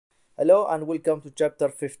Hello and welcome to chapter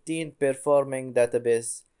 15, Performing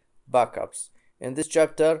Database Backups. In this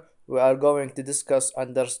chapter, we are going to discuss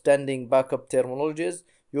understanding backup terminologies,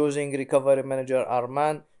 using Recovery Manager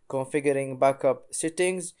RMAN, configuring backup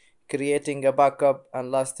settings, creating a backup, and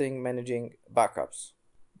lastly, managing backups.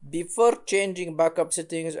 Before changing backup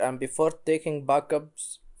settings and before taking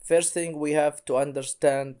backups, first thing we have to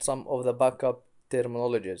understand some of the backup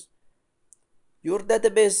terminologies. Your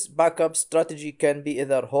database backup strategy can be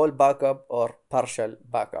either whole backup or partial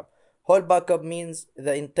backup. Whole backup means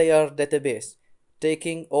the entire database,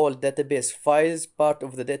 taking all database files part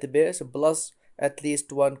of the database plus at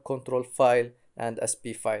least one control file and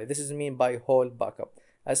SP file. This is mean by whole backup.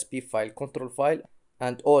 SP file, control file,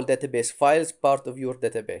 and all database files part of your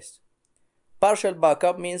database. Partial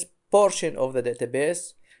backup means portion of the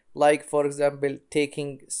database, like for example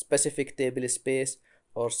taking specific table space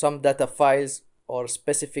or some data files or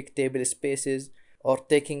specific table spaces, or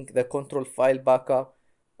taking the control file backup,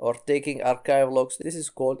 or taking archive logs. This is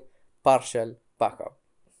called partial backup.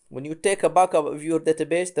 When you take a backup of your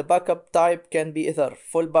database, the backup type can be either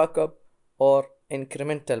full backup or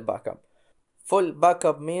incremental backup. Full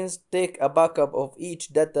backup means take a backup of each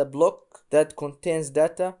data block that contains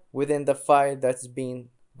data within the file that's been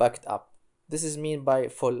backed up. This is meant by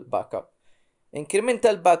full backup.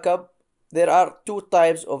 Incremental backup, there are two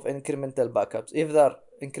types of incremental backups, either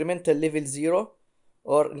incremental level 0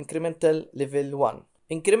 or incremental level 1.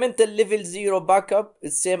 Incremental level 0 backup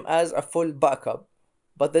is same as a full backup,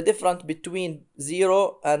 but the difference between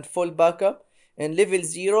 0 and full backup, in level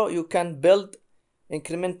 0 you can build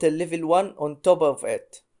incremental level 1 on top of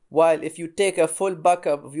it, while if you take a full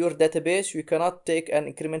backup of your database, you cannot take an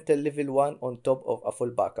incremental level 1 on top of a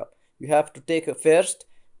full backup. You have to take a first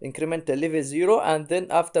incremental level 0, and then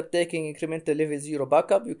after taking incremental level 0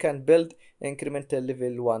 backup, you can build incremental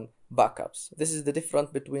level 1 backups. This is the difference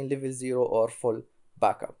between level 0 or full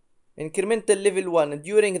backup. Incremental level 1,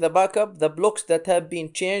 during the backup, the blocks that have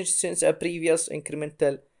been changed since a previous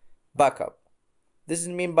incremental backup. This is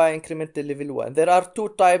meant by incremental level 1. There are two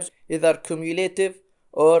types, either cumulative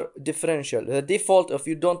or differential. The default, if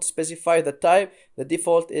you don't specify the type, the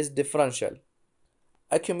default is differential.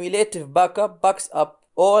 A cumulative backup backs up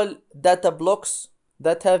all data blocks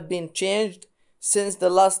that have been changed since the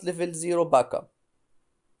last level 0 backup.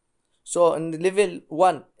 So in level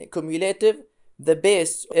 1 cumulative, the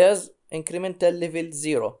base is incremental level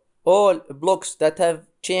 0. All blocks that have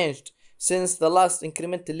changed since the last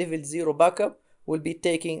incremental level 0 backup will be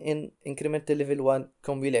taken in incremental level 1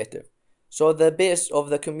 cumulative. So the base of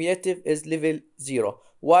the cumulative is level 0.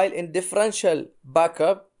 While in differential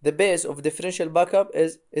backup, the base of differential backup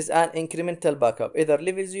is an incremental backup, either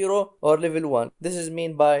level 0 or level 1. This is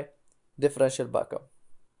meant by differential backup.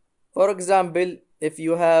 For example, if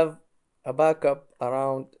you have a backup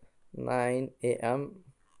around 9 a.m.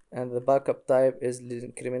 and the backup type is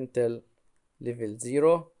incremental level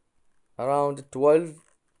 0, around 12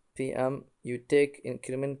 p.m. you take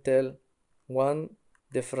incremental 1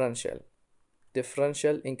 differential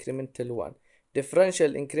incremental 1.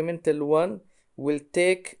 Differential incremental 1 will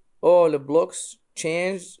take all blocks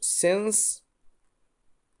changed since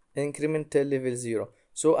incremental level 0.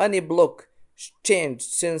 So any block changed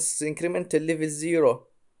since incremental level 0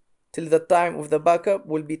 till the time of the backup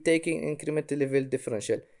will be taking incremental level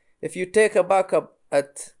differential. If you take a backup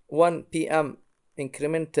at 1 p.m.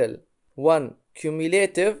 incremental 1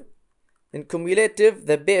 cumulative, in cumulative,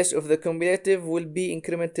 the base of the cumulative will be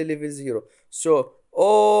incremental level 0. So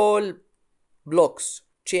all blocks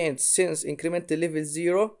changed since incremental level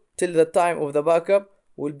 0 till the time of the backup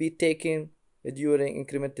will be taken during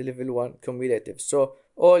incremental level 1 cumulative. So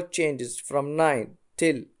all changes from 9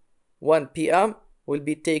 till 1 p.m. will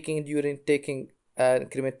be taken during taking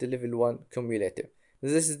incremental level 1 cumulative.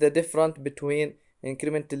 This is the difference between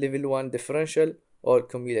incremental level 1 differential or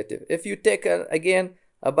cumulative. If you take again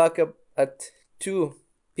a backup at 2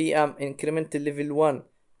 p.m. incremental level 1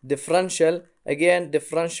 differential, again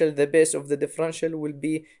differential, the base of the differential will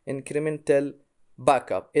be incremental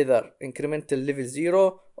backup, either incremental level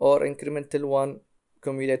 0 or incremental 1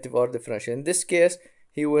 cumulative or differential. In this case,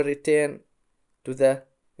 he will return to the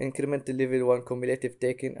incremental level 1 cumulative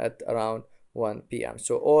taken at around 1 p.m.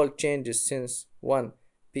 So all changes since 1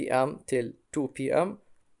 p.m. till 2 p.m.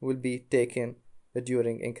 will be taken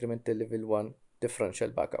during incremental level 1 differential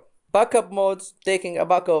backup. Backup modes, taking a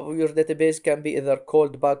backup of your database can be either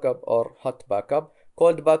cold backup or hot backup.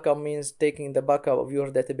 Cold backup means taking the backup of your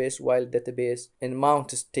database while database in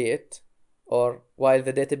mount state or while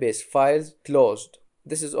the database files closed.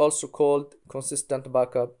 This is also called consistent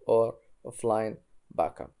backup or offline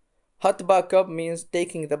backup. Hot backup means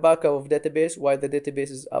taking the backup of database while the database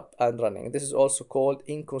is up and running. This is also called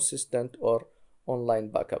inconsistent or online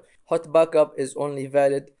backup. Hot backup is only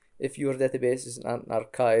valid if your database is in an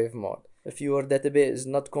archive mode. If your database is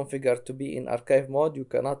not configured to be in archive mode, you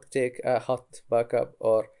cannot take a hot backup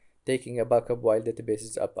or taking a backup while database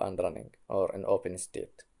is up and running or in open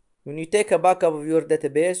state. When you take a backup of your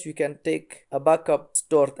database, you can take a backup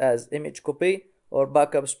stored as image copy or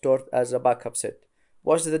backup stored as a backup set.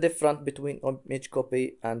 What's the difference between image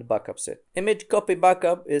copy and backup set? Image copy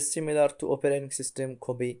backup is similar to operating system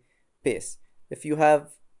copy paste. If you have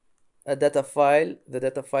a data file, the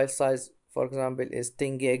data file size, for example, is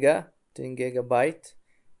 10 gigabyte,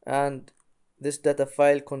 and this data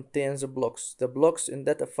file contains blocks. The blocks in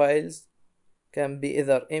data files can be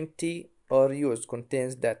either empty or used,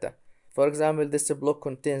 contains data. For example, this block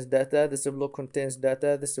contains data, this block contains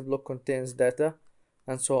data, this block contains data,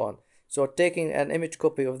 and so on. So taking an image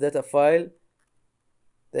copy of data file,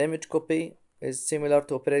 the image copy is similar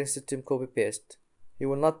to operating system copy paste. You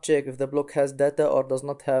will not check if the block has data or does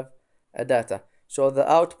not have a data. So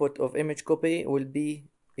the output of image copy will be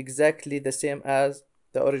exactly the same as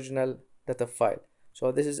the original data file.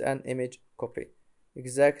 So this is an image copy.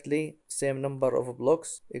 Exactly same number of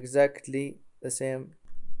blocks, exactly the same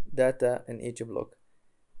data in each block.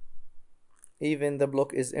 Even the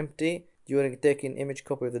block is empty. During taking image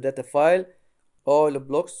copy of the data file, all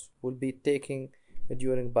blocks will be taken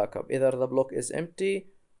during backup. Either the block is empty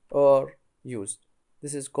or used.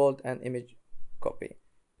 This is called an image copy.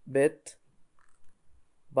 Bit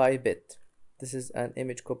by bit. This is an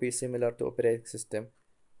image copy similar to operating system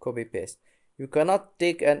copy paste. You cannot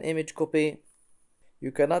take an image copy.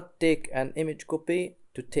 You cannot take an image copy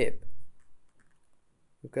to tape.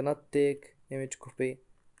 You cannot take image copy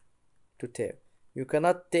to tape. You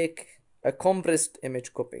cannot take a compressed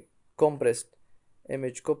image copy. Compressed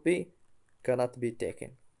image copy cannot be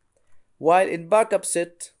taken. While in backup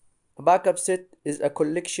set, a backup set is a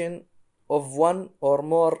collection of one or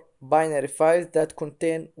more binary files that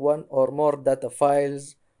contain one or more data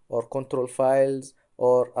files or control files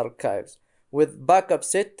or archives. With backup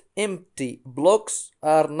set, empty blocks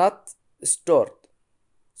are not stored.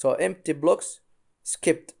 So empty blocks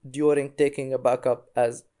skipped during taking a backup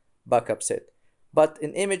as backup set. But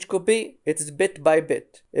in image copy, it is bit by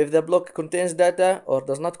bit. If the block contains data or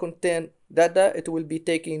does not contain data, it will be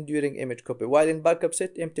taken during image copy. While in backup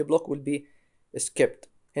set, empty block will be skipped.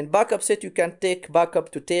 In backup set, you can take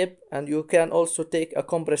backup to tape, and you can also take a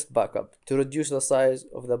compressed backup to reduce the size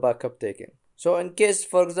of the backup taken. So in case,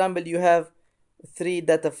 for example, you have 3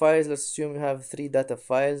 data files, let's assume you have 3 data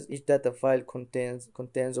files. Each data file contains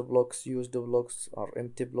blocks, used blocks, or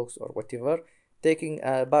empty blocks, or whatever. Taking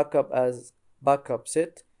a backup as backup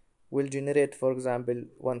set will generate, for example,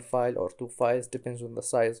 1 file or 2 files, depends on the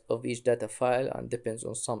size of each data file and depends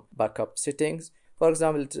on some backup settings. For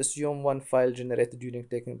example, let's assume 1 file generated during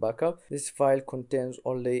taking backup. This file contains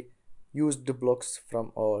only used blocks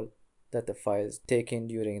from all data files taken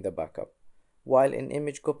during the backup. While in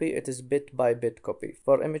image copy, it is bit by bit copy.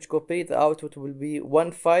 For image copy, the output will be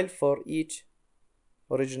 1 file for each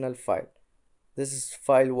original file. This is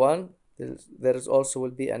file 1. There is also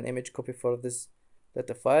will be an image copy for this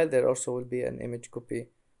data file. There also will be an image copy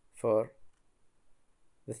for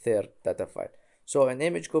the third data file. So in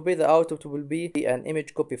image copy, the output will be an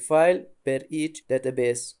image copy file per each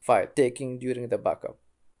database file taken during the backup.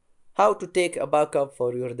 How to take a backup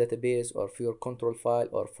for your database or for your control file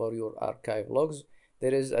or for your archive logs?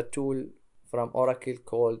 There is a tool from Oracle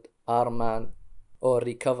called RMAN or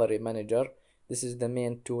Recovery Manager. This is the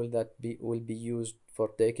main tool that will be used for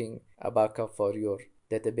taking a backup for your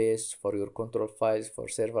database, for your control files, for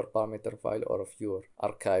server parameter file, or of your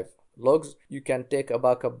archive logs. You can take a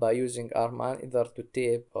backup by using RMAN either to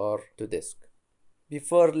tape or to disk.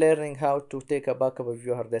 Before learning how to take a backup of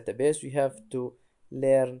your database, we have to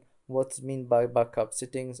learn what's meant by backup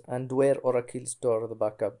settings and where Oracle store the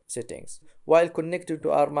backup settings. While connected to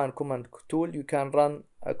RMAN command tool, you can run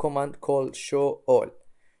a command called show all.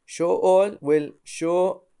 Show all will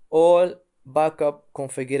show all backup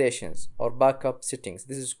configurations or backup settings.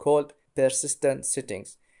 This is called persistent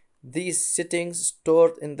settings. These settings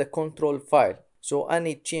stored in the control file. So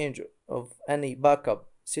any change of any backup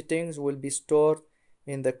settings will be stored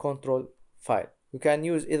in the control file. You can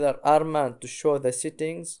use either RMAN to show the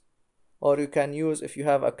settings, or you can use, if you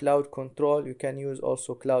have a cloud control, you can use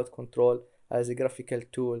also cloud control as a graphical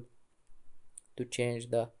tool to change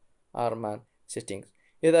the RMAN settings.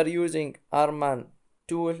 Either using RMAN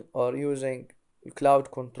tool or using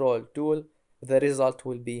cloud control tool, the result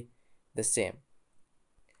will be the same.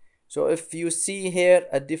 So if you see here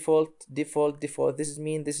a default, this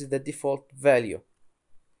means this is the default value.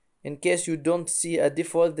 In case you don't see a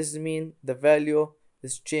default, this means the value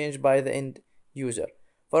is changed by the end user.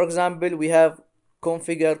 For example, we have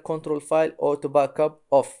configure control file auto backup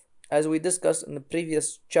off. As we discussed in the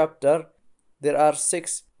previous chapter, there are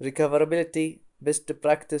 6 recoverability best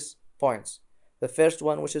practice points. The first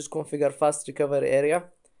one, which is configure fast recovery area,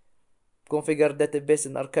 configure database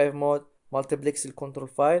in archive mode, multiplex control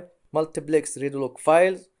file, multiplex read log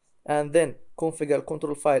files, and then configure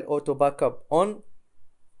control file auto backup on,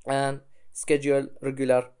 and schedule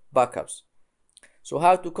regular backups. So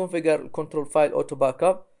how to configure control file auto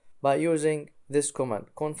backup? By using this command,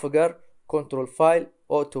 configure control file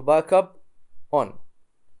auto backup on.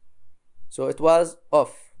 So it was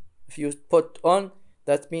off. If you put on,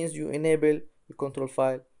 that means you enable the control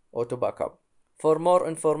file auto backup. For more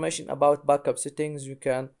information about backup settings, you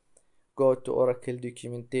can go to Oracle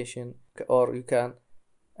documentation, or you can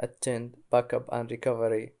attend backup and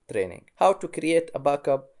recovery training. How to create a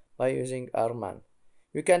backup by using RMAN.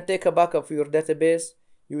 You can take a backup for your database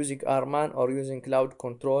using RMAN or using cloud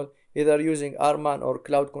control. Either using RMAN or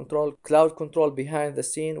cloud control behind the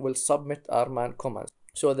scene will submit RMAN commands.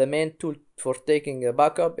 So the main tool for taking a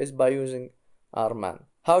backup is by using RMAN.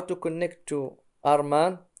 How to connect to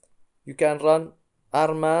RMAN? You can run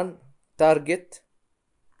RMAN target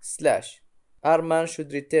 / RMAN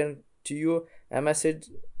should return to you a message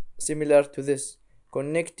similar to this: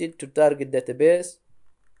 connected to target database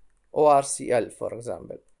ORCL, for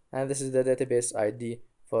example, and this is the database ID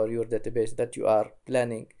for your database that you are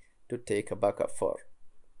planning to take a backup for.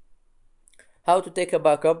 How to take a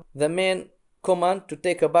backup? The main command to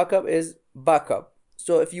take a backup is backup.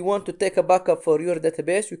 So if you want to take a backup for your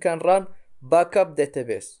database, you can run backup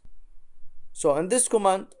database. So in this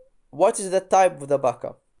command, what is the type of the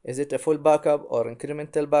backup? Is it a full backup or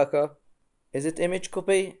incremental backup? Is it image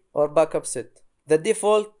copy or backup set? The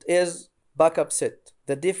default is backup set.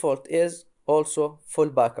 The default is also full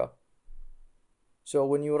backup. So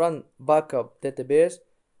when you run backup database,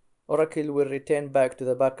 Oracle will return back to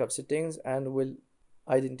the backup settings and will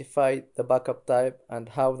identify the backup type and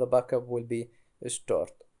how the backup will be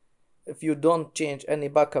stored. If you don't change any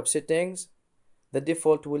backup settings, the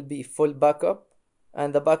default will be full backup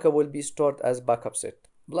and the backup will be stored as backup set.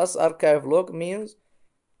 Plus archive log means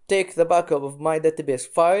take the backup of my database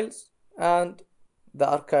files and the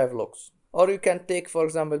archive logs. Or you can take, for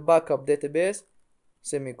example, backup database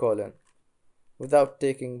semicolon without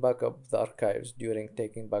taking backup of the archives during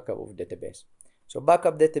taking backup of database. So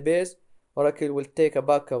backup database, Oracle will take a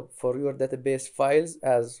backup for your database files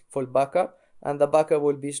as full backup and the backup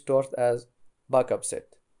will be stored as backup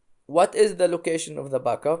set. What is the location of the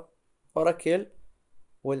backup? Oracle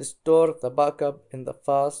will store the backup in the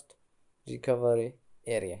fast recovery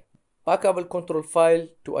area. Backup control file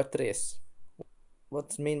to a trace.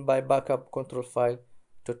 What's mean by backup control file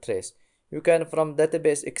to trace? You can from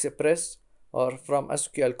database express or from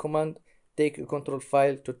SQL command take a control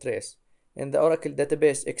file to trace. In the Oracle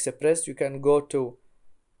database express, you can go to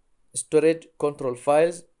storage control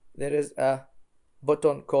files. There is a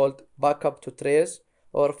button called backup to trace,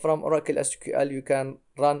 or from Oracle SQL you can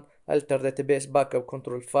run alter database backup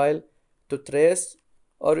control file to trace,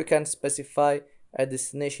 or you can specify a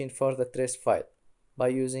destination for the trace file by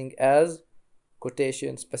using as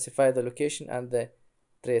quotation, specify the location and the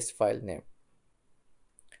trace file name.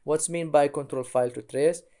 What's mean by control file to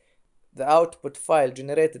trace? The output file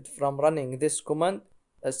generated from running this command,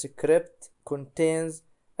 a script contains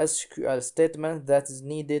SQL statement that is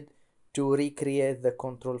needed to recreate the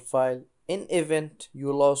control file in event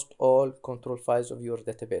you lost all control files of your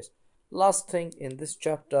database. Last thing in this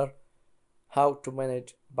chapter, how to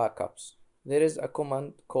manage backups. There is a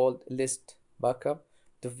command called list backup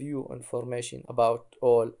to view information about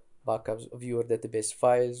all backups of your database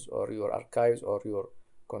files or your archives or your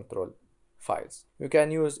control files. You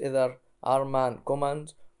can use either RMAN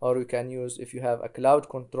command, or you can use, if you have a cloud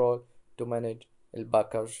control, to manage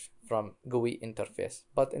backups from GUI interface.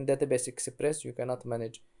 But in Database Express, you cannot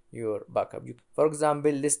manage your backup. For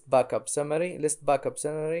example, list backup summary. List backup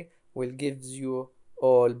summary will give you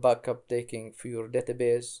all backup taking for your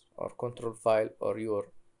database or control file or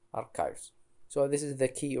your archives. So this is the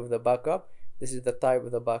key of the backup. This is the type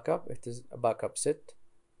of the backup. It is a backup set.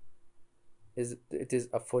 It is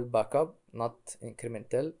a full backup, not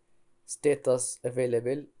incremental. Status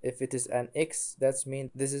available. If it is an X, that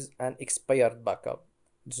means this is an expired backup.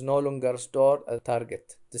 It's no longer stored at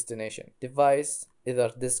target destination. Device,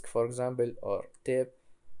 either disk for example or tape.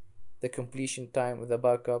 The completion time of the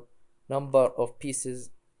backup, number of pieces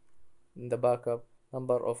in the backup,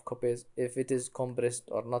 number of copies, if it is compressed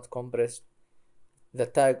or not compressed, the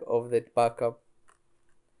tag of that backup.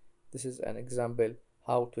 This is an example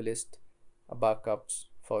how to list backups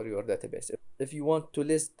for your database. If you want to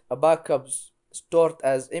list a backups stored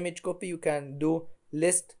as image copy, you can do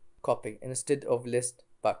list copy instead of list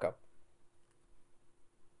backup.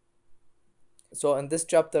 So in this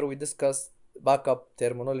chapter we discuss backup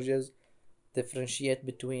terminologies, differentiate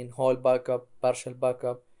between whole backup, partial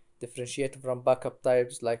backup, differentiate from backup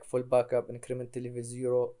types like full backup, incremental level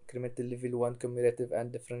 0, incremental level 1, cumulative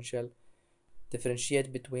and differential,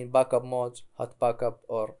 differentiate between backup modes, hot backup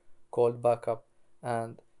or cold backup,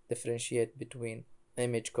 and differentiate between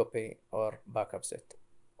image copy or backup set.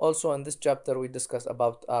 Also in this chapter we discuss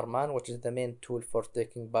about RMAN, which is the main tool for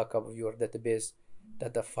taking backup of your database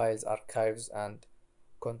data files, archives, and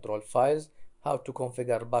control files, how to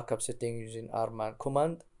configure backup settings using RMAN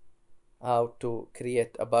command, how to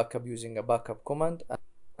create a backup using a backup command,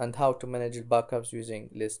 and how to manage backups using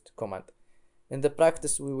list command. In the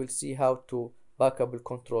practice, we will see how to backup a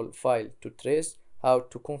control file to trace, how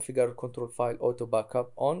to configure control file auto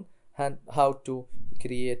backup on, and how to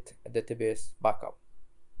create a database backup.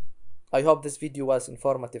 I hope this video was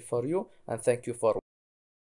informative for you, and thank you for watching.